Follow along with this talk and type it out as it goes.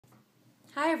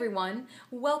Hi everyone,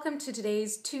 welcome to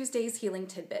today's Tuesday's Healing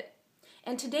Tidbit.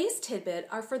 And today's tidbit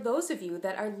are for those of you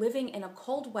that are living in a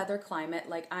cold weather climate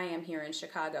like I am here in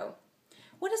Chicago.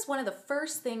 What is one of the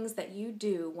first things that you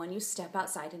do when you step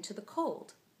outside into the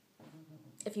cold?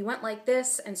 If you went like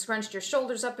this and scrunched your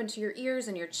shoulders up into your ears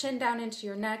and your chin down into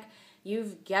your neck,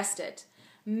 you've guessed it.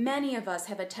 Many of us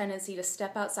have a tendency to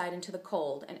step outside into the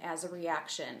cold and as a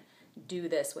reaction, do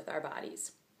this with our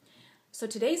bodies. So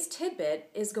today's tidbit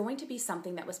is going to be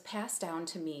something that was passed down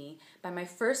to me by my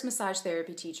first massage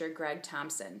therapy teacher, Greg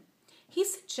Thompson. He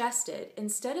suggested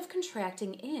instead of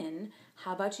contracting in,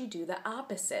 how about you do the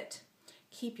opposite?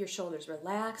 Keep your shoulders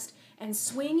relaxed and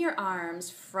swing your arms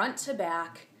front to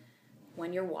back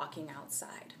when you're walking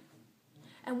outside.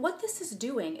 And what this is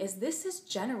doing is this is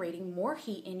generating more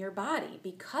heat in your body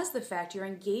because of the fact you're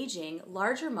engaging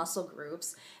larger muscle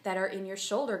groups that are in your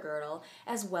shoulder girdle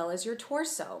as well as your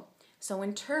torso. So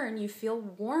in turn, you feel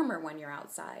warmer when you're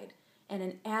outside. And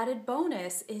an added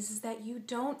bonus is that you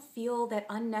don't feel that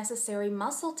unnecessary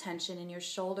muscle tension in your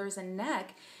shoulders and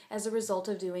neck as a result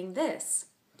of doing this.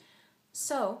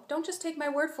 So don't just take my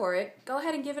word for it. Go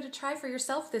ahead and give it a try for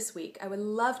yourself this week. I would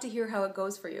love to hear how it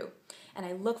goes for you. And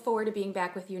I look forward to being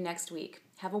back with you next week.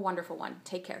 Have a wonderful one.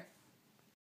 Take care.